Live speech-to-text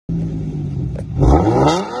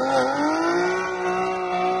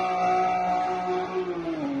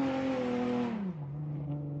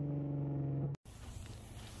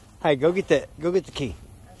Hey, go get that. Go get the key.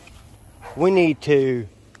 We need to.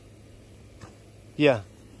 Yeah.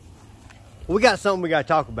 We got something we got to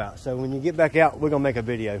talk about. So when you get back out, we're gonna make a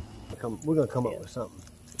video. We're gonna come up with something.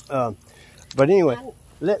 But anyway,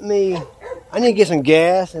 I need to get some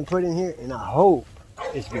gas and put in here, and I hope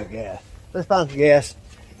it's good gas. Let's find some gas,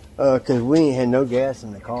 cause we ain't had no gas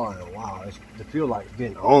in the car in a while. The fuel light's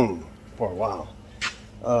been on for a while.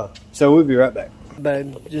 So we'll be right back.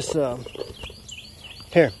 Babe, just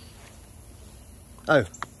here. Oh.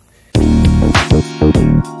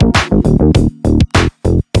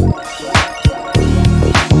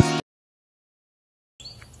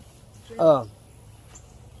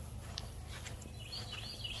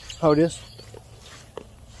 Hold this.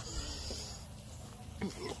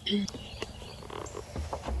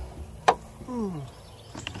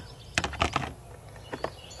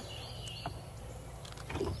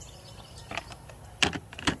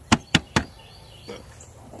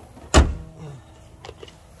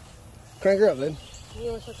 Crank her up, babe.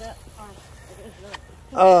 You want to put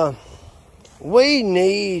that? We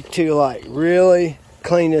need to like really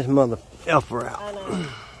clean this mother effer out. I know.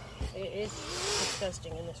 It's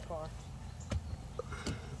disgusting in this car.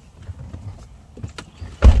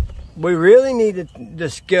 We really need to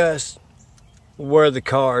discuss where the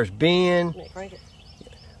car's been. Crank it.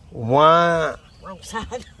 Why? Wrong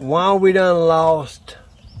side. Why we done lost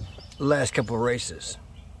the last couple of races?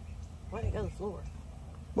 Why'd it go to the floor?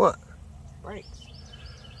 What? Brakes.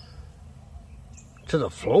 To the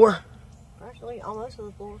floor? Actually, almost to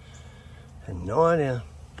the floor. I had no idea.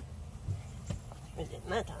 It didn't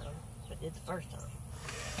that time, but it did the first time.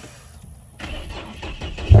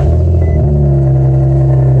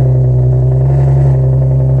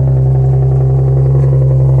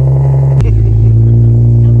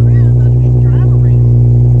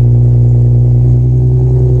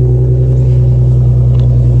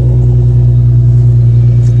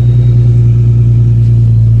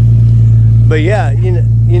 But yeah,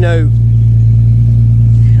 you know,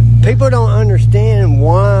 people don't understand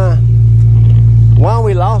why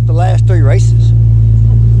we lost the last 3 races,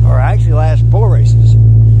 or actually last 4 races,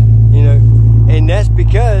 you know, and that's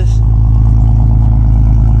because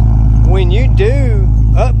when you do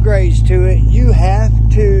upgrades to it, you have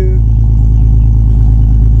to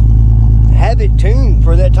have it tuned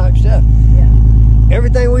for that type of stuff. Yeah.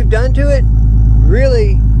 Everything we've done to it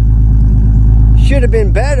really should have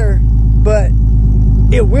been better, but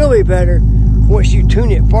it will be better once you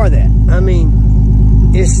tune it for that. I mean,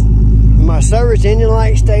 my service engine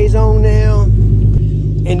light stays on now,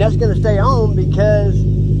 and that's going to stay on because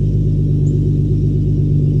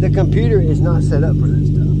the computer is not set up for that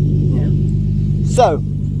stuff. Yeah. So,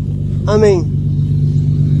 I mean,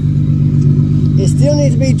 it still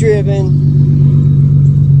needs to be driven.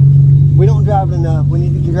 We don't drive it enough. We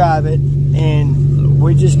need to drive it, and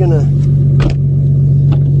we're just going to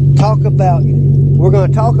talk about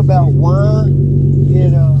why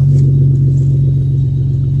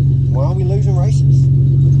are we losing races.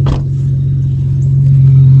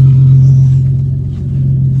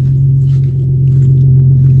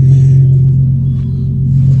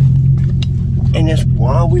 And that's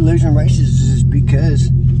why we losing races, is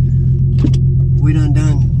because we done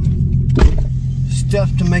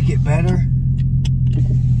stuff to make it better.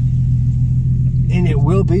 And it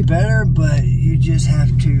will be better, but you just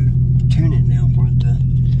have to tune it now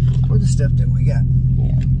for the stuff that we got.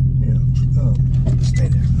 Yeah. Stay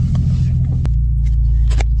there.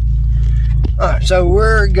 Alright, so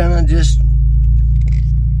we're gonna just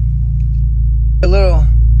a little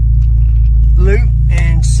loop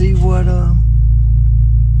and see what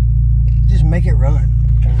just make it run.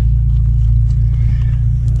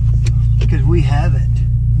 Because we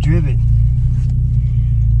haven't driven.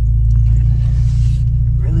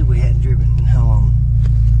 Really, we hadn't driven in how long?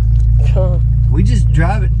 We just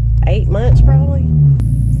drive it 8 months probably.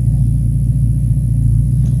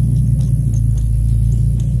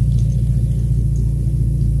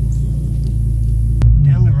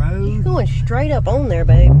 down the road. You're going straight up on there,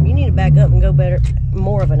 babe. You need to back up and go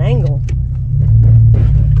more of an angle.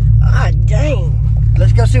 Ah, dang.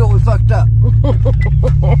 Let's go see what we fucked up. Go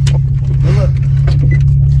look.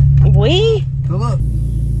 We? Go look.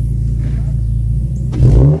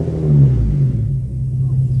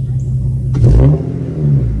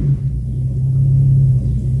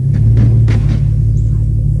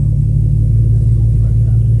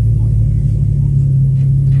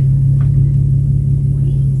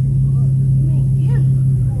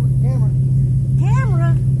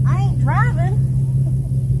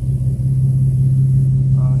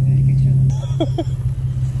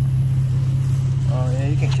 Oh yeah,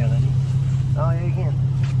 you can.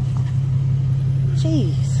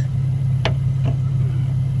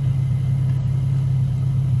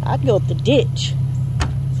 I'd go up the ditch.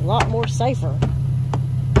 It's a lot more safer.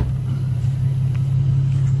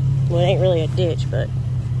 Well, it ain't really a ditch, but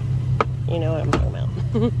you know what I'm talking about.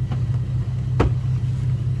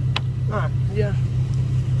 Alright, yeah.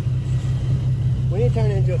 We need to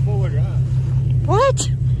turn it into a four-wheel drive.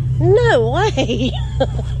 What? No way.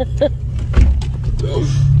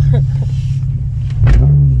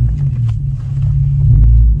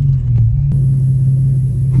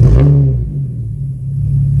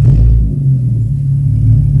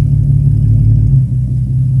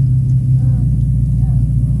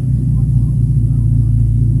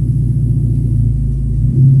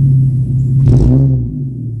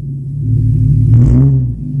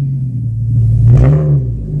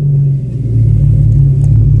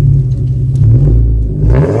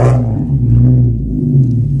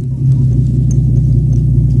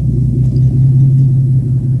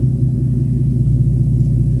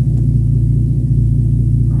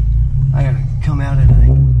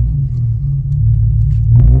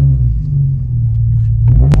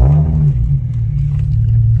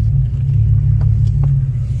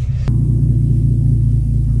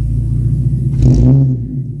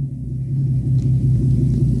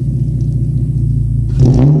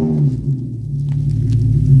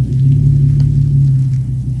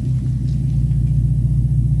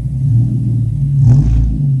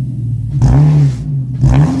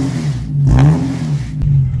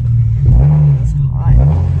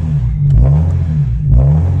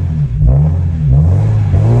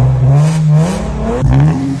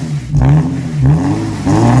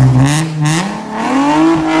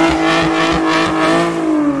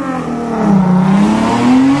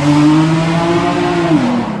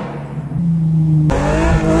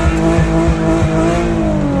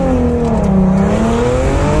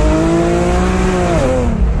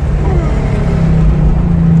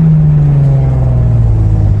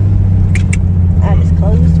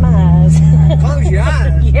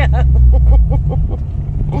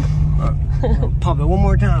 Pump it one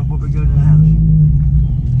more time before we go to the house.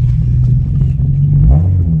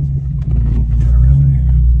 Turn around there.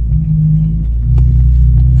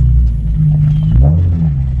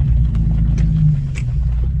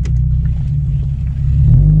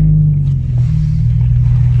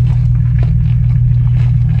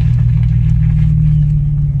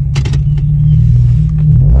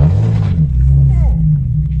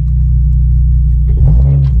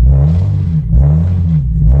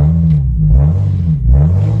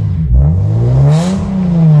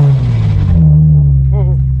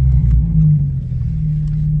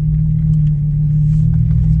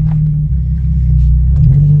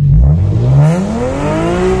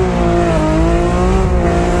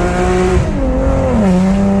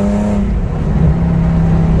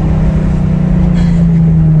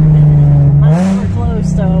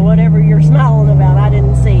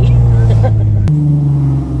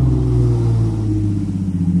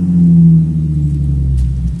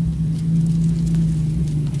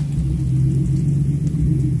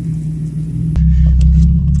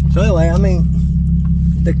 So anyway, I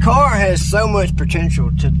mean, the car has so much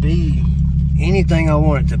potential to be anything I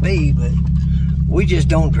want it to be, but we just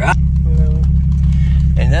don't drive. No.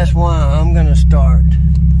 And that's why I'm gonna start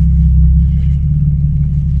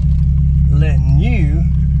letting you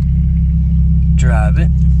drive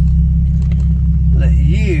it, let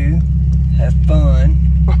you have fun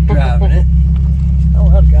driving it. I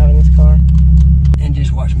love driving this car. And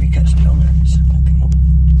just watch me cut some donuts.